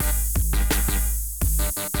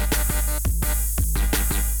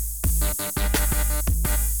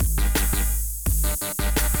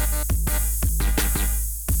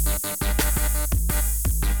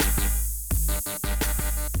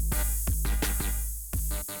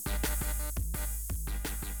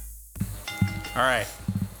All right.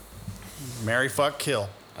 Marry, fuck, kill.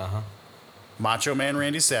 Uh-huh. Macho Man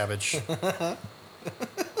Randy Savage.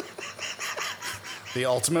 The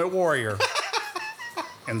Ultimate Warrior.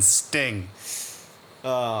 And Sting.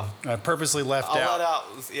 I purposely left out.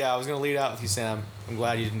 Yeah, I was going to lead out with you, Sam. I'm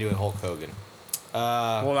glad you didn't do it Hulk Hogan.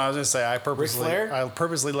 Well, I was going to say, I Flair?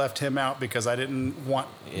 purposely left him out because I didn't want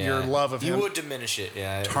your love of him. You would diminish it,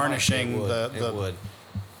 yeah. Tarnishing it would.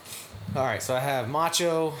 All right, so I have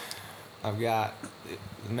Macho. I've got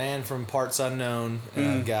the man from Parts Unknown, and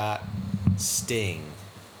I've got Sting.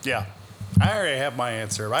 Yeah. I already have my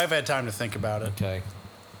answer. I've had time to think about it. Okay.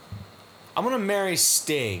 I'm going to marry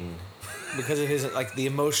Sting because of his, like, the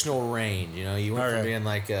emotional range. You know, you went from being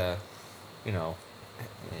like a,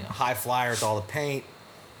 high flyer with all the paint.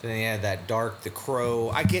 Then he had that dark, the Crow.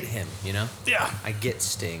 I get him, you know? Yeah. I get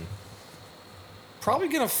Sting. Probably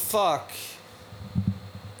going to fuck.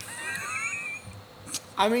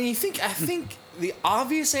 I mean, I think the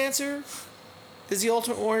obvious answer is the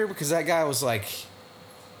Ultimate Warrior because that guy was like,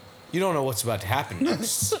 you don't know what's about to happen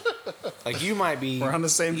next. Like, you might be... We're on the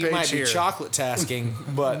same page You might here. be chocolate tasking,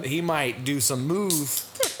 but he might do some move,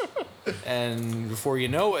 and before you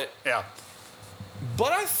know it... Yeah.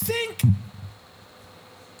 But I think...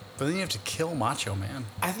 But then you have to kill Macho Man.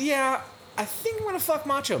 I think I'm going to fuck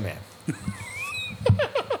Macho Man.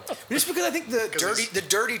 Just because I think the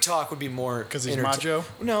dirty talk would be more... Because he's macho?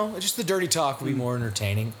 No, just the dirty talk would be more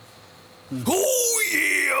entertaining. Oh,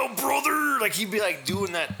 yeah, brother! Like, he'd be, like,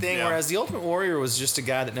 doing that thing, whereas the Ultimate Warrior was just a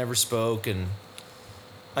guy that never spoke, and...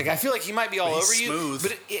 Like, I feel like he might be all over smooth.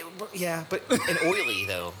 you. And oily,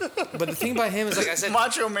 though. But the thing about him is, like I said...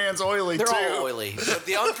 Macho Man's oily, they're too. all oily. But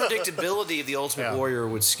the unpredictability of the Ultimate Warrior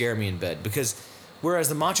would scare me in bed, because... Whereas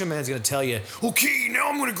the Macho Man's going to tell you, okay, now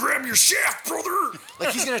I'm going to grab your shaft, brother.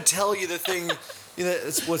 Like, he's going to tell you the thing,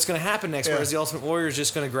 that's what's going to happen next. Whereas the Ultimate Warrior is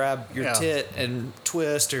just going to grab your tit and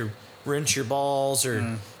twist or rinse your balls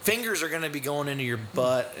or fingers are going to be going into your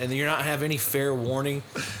butt and you're not have any fair warning.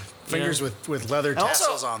 Fingers with leather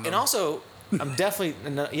tassels on them. And also, I'm definitely,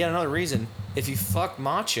 yet another reason, if you fuck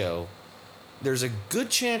Macho, there's a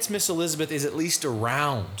good chance Miss Elizabeth is at least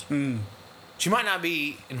around. She might not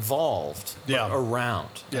be involved, but around.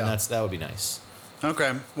 Yeah. And that would be nice.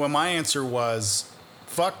 Okay. Well, my answer was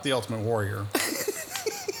fuck the Ultimate Warrior.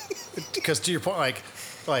 Because to your point,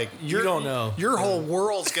 like you don't know. Your whole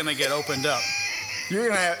world's gonna get opened up. You're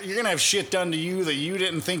gonna have shit done to you that you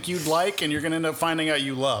didn't think you'd like, and you're gonna end up finding out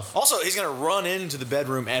you love. Also, he's gonna run into the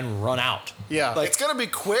bedroom and run out. Yeah, like, it's gonna be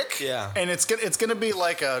quick. Yeah, and it's gonna be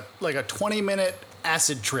like a 20-minute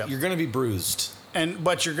acid trip. You're gonna be bruised.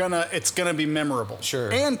 But it's gonna be memorable.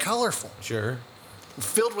 Sure. And colorful. Sure.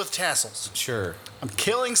 Filled with tassels. Sure. I'm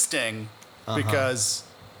killing Sting because,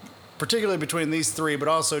 particularly between these three, but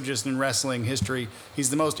also just in wrestling history, he's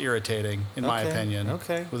the most irritating, in my opinion.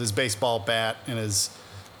 Okay. With his baseball bat and his,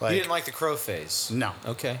 like... You didn't like the crow face? No.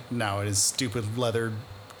 Okay. No, his stupid leather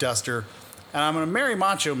duster. And I'm gonna marry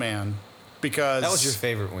Macho Man because... That was your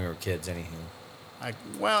favorite when we were kids, anywho.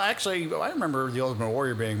 Actually, I remember the Ultimate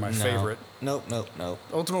Warrior being my favorite. Nope.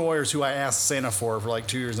 Ultimate Warrior is who I asked Santa for like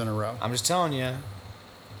 2 years in a row. I'm just telling you,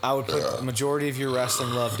 I would put the majority of your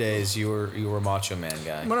wrestling love days, you were a Macho Man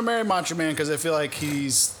guy. I'm gonna marry Macho Man because I feel like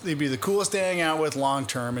he'd be the coolest to hang out with long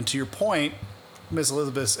term. And to your point, Miss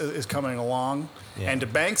Elizabeth is coming along. Yeah. And to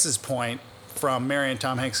Banks's point, from marrying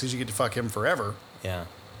Tom Hanks because you get to fuck him forever. Yeah.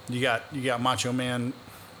 You got Macho Man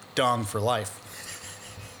dong for life.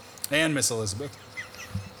 And Miss Elizabeth.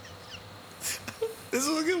 This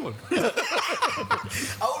is a good one.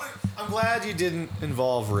 I'm glad you didn't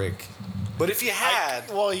involve Rick. But if you had...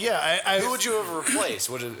 who would you have replaced?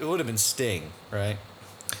 It would have been Sting, right?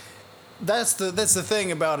 That's the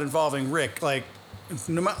thing about involving Rick. Like,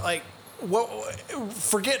 no matter, like,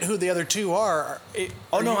 forget who the other two are.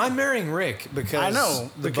 I'm marrying Rick because... I know.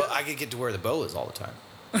 I could get to wear the boas all the time.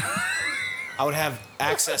 I would have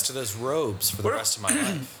access to those robes for the rest of my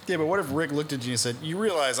life. Yeah, but what if Rick looked at you and said, you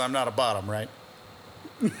realize I'm not a bottom, right?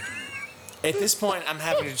 At this point, I'm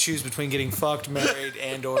having to choose between getting fucked, married,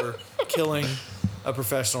 and or killing a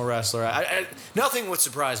professional wrestler. Nothing would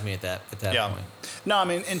surprise me at that point. No, I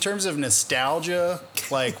mean, in terms of nostalgia,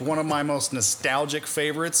 like one of my most nostalgic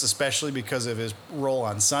favorites, especially because of his role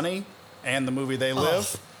on Sunny and the movie They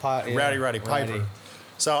Live, Rowdy Piper.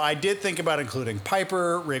 So I did think about including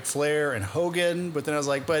Piper, Ric Flair, and Hogan, but then I was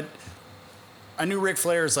like, I knew Ric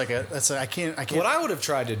Flair is like I can't. What I would have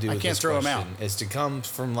tried to do with this throw him out. is to come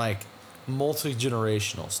from like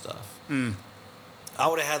multi-generational stuff. I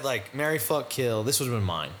would have had like Marry, Fuck, Kill. This would have been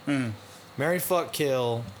mine. Marry, Fuck,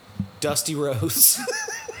 Kill, Dusty Rhodes.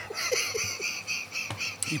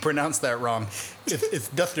 You pronounced that wrong. It's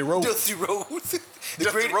Dusty Rhodes. Dusty Rhodes. The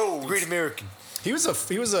great American. He was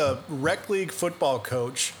a rec league football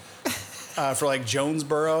coach for like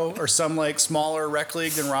Jonesboro or some like smaller rec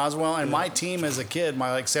league than Roswell. And my team as a kid,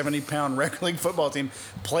 my like 70-pound rec league football team,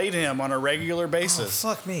 played him on a regular basis.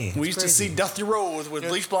 Oh, fuck me. We used to see Dusty Rhodes with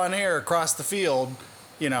bleach blonde hair across the field,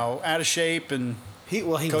 out of shape and he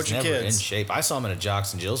was never kids. in shape. I saw him in a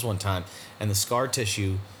Jocks and Jills one time, and the scar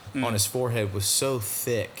tissue on his forehead was so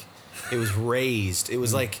thick, it was raised. It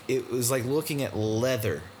was like looking at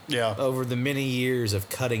leather. Yeah. Over the many years of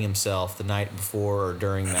cutting himself the night before or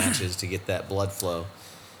during matches to get that blood flow.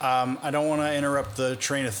 I don't want to interrupt the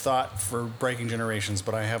train of thought for Breaking Generations,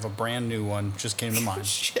 but I have a brand new one just came to mind.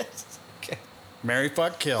 Shit. Okay. Marry,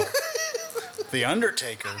 fuck, kill. The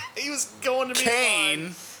Undertaker. He was going to be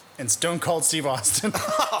Kane and Stone Cold Steve Austin.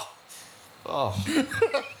 Oh.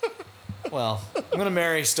 Well, I'm going to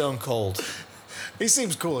marry Stone Cold. He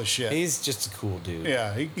seems cool as shit. He's just a cool dude.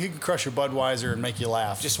 Yeah, he can crush your Budweiser and make you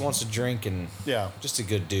laugh. Just wants to drink and just a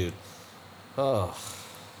good dude. Oh.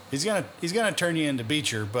 He's gonna turn you into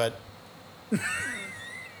Beecher, but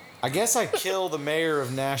I guess I kill the mayor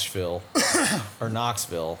of Nashville or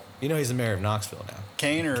Knoxville. He's the mayor of Knoxville now.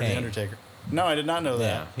 Kane or The Undertaker? No, I did not know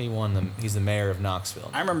that. Yeah, he won them. He's the mayor of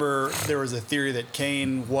Knoxville. I remember there was a theory that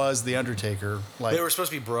Kane was The Undertaker. Like they were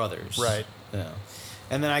supposed to be brothers. Right. Yeah.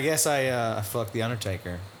 And then I guess I fucked The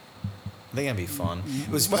Undertaker. I think that'd be fun. It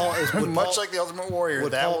was much like the Ultimate Warrior.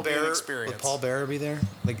 That will be an experience. Would Paul Bearer be there?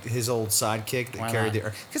 Like his old sidekick that carried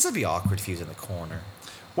the... Because that'd be awkward if he was in the corner.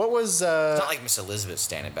 What was... it's not like Miss Elizabeth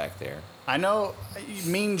standing back there. I know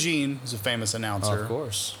Mean Gene is a famous announcer. Oh, of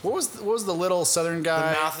course. What was the little Southern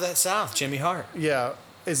guy? The mouth of that South, Jimmy Hart. Yeah.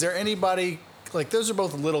 Is there anybody... Like, those are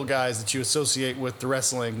both little guys that you associate with the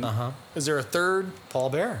wrestling. Uh-huh. Is there a third? Paul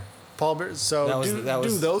Bearer. So do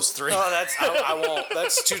those three. Oh, I won't.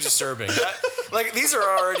 That's too disturbing. These are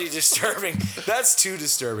already disturbing. That's too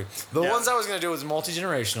disturbing. The ones I was gonna do was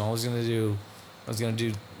multi-generational. I was gonna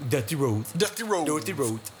do Dusty Rhodes.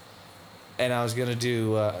 And I was gonna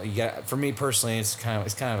do for me personally, it's kind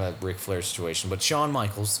of a Ric Flair situation. But Shawn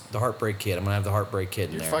Michaels, the Heartbreak Kid. I'm gonna have the Heartbreak Kid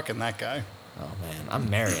in there. You're fucking that guy. Oh man, I'm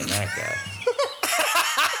marrying that guy.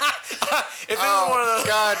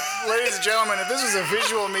 God, ladies and gentlemen, if this was a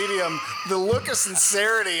visual medium, the look of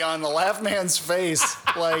sincerity on the laugh man's face,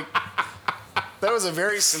 like, that was a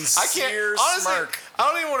very sincere smirk.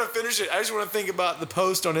 I don't even want to finish it. I just want to think about the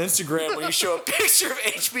post on Instagram where you show a picture of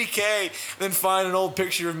HBK, then find an old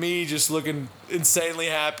picture of me just looking insanely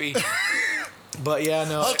happy. But yeah,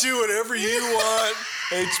 no. I'll do whatever you want,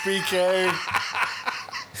 HBK.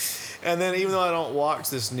 And then even though I don't watch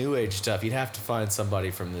this new age stuff, you'd have to find somebody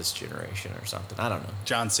from this generation or something. I don't know.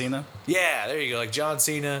 John Cena? Yeah, there you go. Like John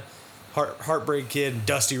Cena, Heartbreak Kid, and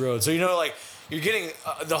Dusty Rhodes. So, you're getting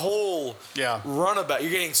the whole runabout. You're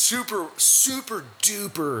getting super, super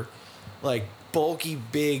duper, like, bulky,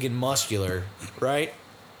 big, and muscular, right?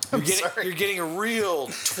 You're getting a real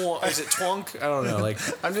is it twunk? I don't know. Like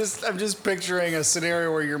I'm just picturing a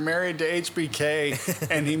scenario where you're married to HBK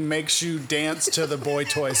and he makes you dance to the Boy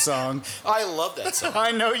Toy song. I love that song.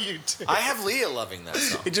 I know you do. I have Leah loving that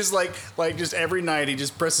song. It just like just every night he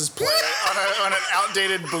just presses play on an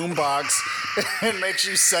outdated boombox and makes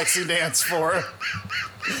you sexy dance for her.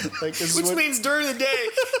 Which means during the day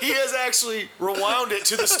he has actually rewound it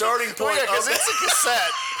to the starting point. Oh yeah, because it's a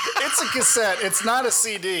cassette. It's a cassette. It's not a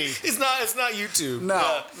CD. It's not YouTube.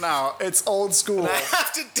 No, it's old school. And I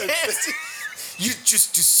have to dance. You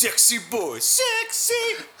just a sexy boy.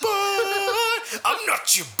 Sexy boy. I'm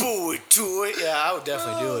not your boy toy. Yeah, I would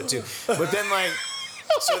definitely do it too. But then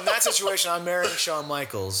so in that situation, I'm marrying Shawn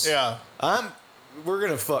Michaels. Yeah. We're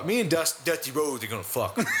going to fuck. Me and Dusty Rhodes are going to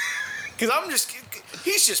fuck. Because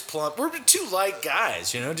he's just plump. We're two light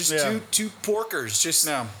guys, just two porkers. Just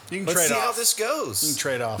you can let's trade see off. how this goes. You can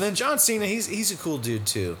trade off. And then John Cena, he's a cool dude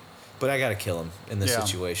too, but I got to kill him in this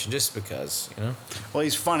situation just because, Well,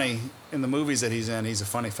 he's funny in the movies that he's in. He's a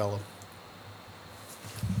funny fellow.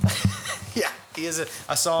 Yeah, he is.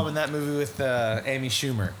 I saw him in that movie with Amy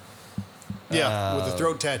Schumer. Yeah, with the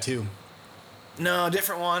throat tattoo. No,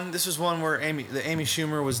 different one. This was one where Amy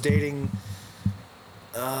Schumer was dating.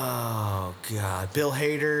 Oh God, Bill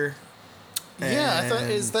Hader. Yeah, I thought,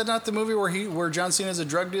 is that not the movie where John Cena's a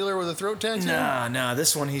drug dealer with a throat tattoo? No.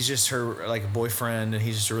 This one he's just her boyfriend, and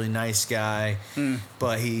he's just a really nice guy.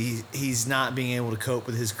 But he's not being able to cope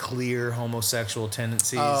with his clear homosexual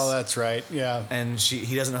tendencies. Oh, that's right. Yeah. And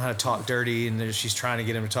he doesn't know how to talk dirty, and she's trying to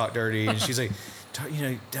get him to talk dirty, and she's like,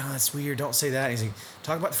 that's weird. Don't say that. And he's like,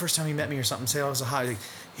 talk about the first time you met me or something. Say I was a hot.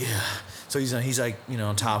 yeah. So he's like,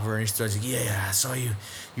 on top of her, and he starts like, yeah, I saw you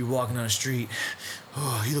walking down the street.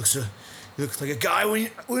 Oh, he looks like a guy when you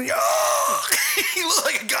oh! He looked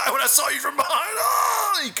like a guy when I saw you from behind.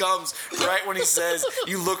 Oh! He comes right when he says,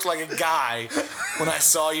 you looked like a guy when I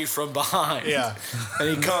saw you from behind. Yeah.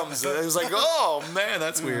 And he comes. It was like, oh, man,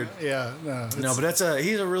 that's weird. Yeah. No, but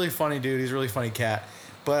he's a really funny dude. He's a really funny cat.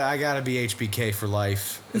 But I got to be HBK for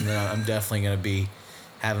life. And then I'm definitely going to be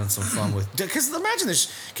having some fun with... Because imagine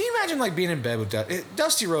this. Can you imagine, like, being in bed with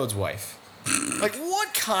Dusty Rhodes' wife? Like,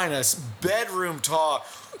 what kind of bedroom talk?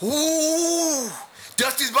 Ooh,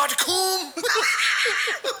 Dusty's about to come.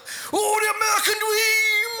 Oh, the American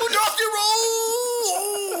dream, Dusty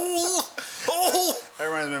Rhodes. Oh. That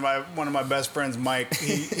reminds me of one of my best friends, Mike.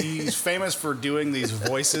 He's famous for doing these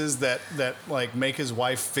voices that like make his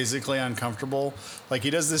wife physically uncomfortable. Like he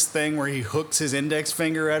does this thing where he hooks his index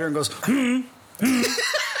finger at her and goes, and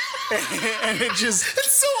it just...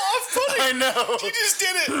 It's so funny. I know. You just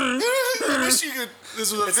did it. I wish you could...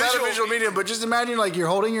 This was It's not a visual medium, but just imagine like you're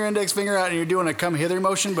holding your index finger out and you're doing a come hither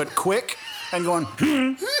motion, but quick and going,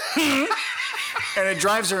 and it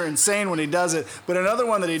drives her insane when he does it. But another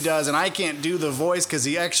one that he does, and I can't do the voice because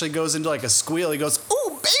he actually goes into like a squeal. He goes,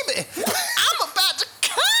 "Ooh, baby, I'm about to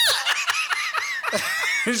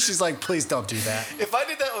come." She's like, "Please don't do that." If I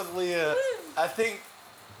did that with Leah, I think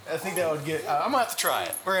that would get... I'm going to have to try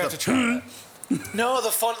it. We're going to have to try that. No,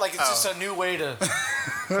 the fun, like, it's just a new way to...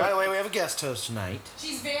 By the way, we have a guest host tonight.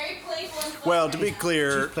 She's very playful and fun. Well, to be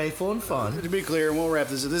clear... She's playful and fun. To be clear, and we'll wrap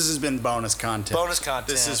this up. This has been bonus content. Bonus content.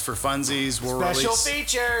 This is for funsies. Special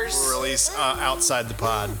features. We'll release outside the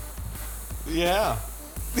pod. Yeah.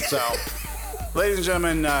 So, ladies and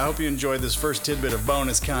gentlemen, I hope you enjoyed this first tidbit of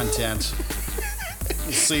bonus content.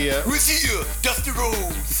 We'll see ya. We'll see you, Dusty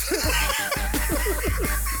Rhodes.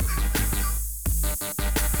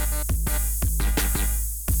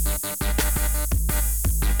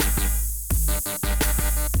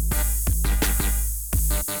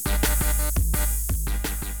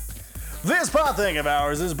 This pod thing of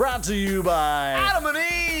ours is brought to you by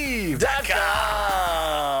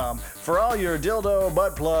AdamandEve.com for all your dildo,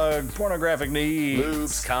 butt plug, pornographic needs.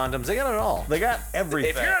 Lubes, condoms, they got it all. They got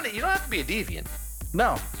everything. If you're not, you don't have to be a deviant.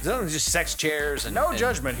 No. It's not just sex chairs and No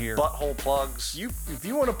judgment here. Butthole plugs. If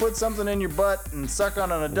you want to put something in your butt and suck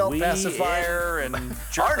on an adult pacifier and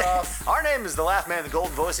jerk off. Our name is the Laugh Man, the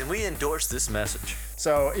Golden Voice, and we endorse this message.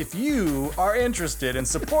 So if you are interested in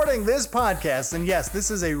supporting this podcast, then yes, this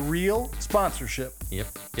is a real sponsorship.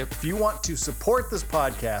 Yep. If you want to support this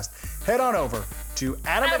podcast, head on over to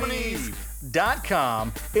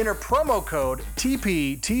AdamandEve.com, enter promo code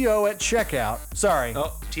TPTO at checkout. Sorry.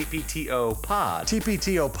 Oh, TPTO Pod.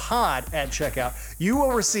 TPTO Pod at checkout. You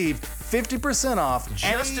will receive 50% off.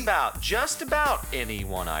 Just about any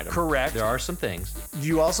one item. Correct. There are some things.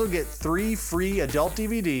 You also get 3 free adult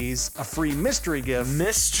DVDs, a free mystery gift.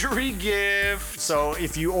 Mystery gift. So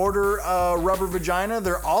if you order a rubber vagina,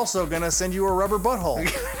 they're also going to send you a rubber butthole.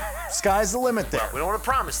 Sky's the limit there. We don't want to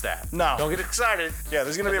promise that. No. Don't get excited. Yeah,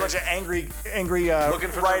 there's going to be a bunch of angry Looking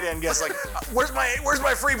for write-in guests like, where's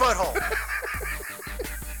my free butthole?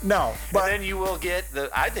 No, but and then you will get the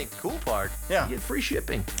cool part. Yeah. You get free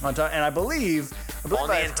shipping on time, and I believe on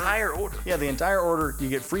the entire order. Yeah, the entire order you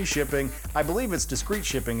get free shipping. I believe it's discreet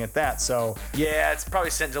shipping at that. So yeah, it's probably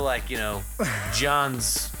sent to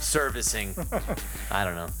John's servicing. I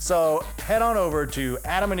don't know. So head on over to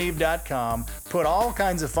AdamandEve.com. Put all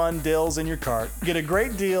kinds of fun dills in your cart. Get a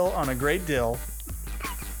great deal on a great dill.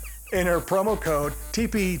 Enter promo code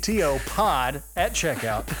TPTOPOD at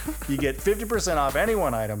checkout. You get 50% off any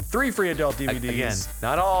one item, 3 free adult DVDs. Again,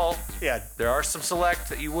 not all. Yeah. There are some select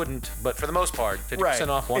that you wouldn't, but for the most part, 50%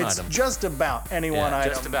 off one item. It's just about any one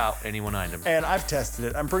item. Just about any one item. And I've tested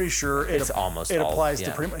it. I'm pretty sure it applies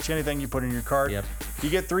to pretty much anything you put in your cart. Yep. You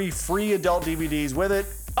get 3 free adult DVDs with it.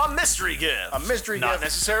 A mystery gift. Not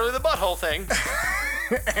necessarily the butthole thing.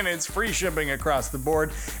 And it's free shipping across the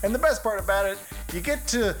board. And the best part about it, you get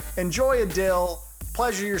to enjoy a dill,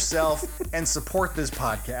 pleasure yourself, and support this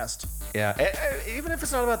podcast. Yeah, even if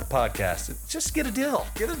it's not about the podcast, just get a deal.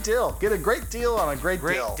 Get a deal. Get a great deal on a great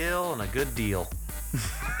deal. Great deal on a good deal.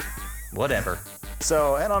 Whatever.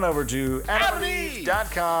 So head on over to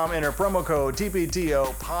AdamandEve.com, enter promo code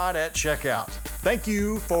TPTOPOD at checkout. Thank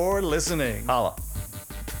you for listening. Holla.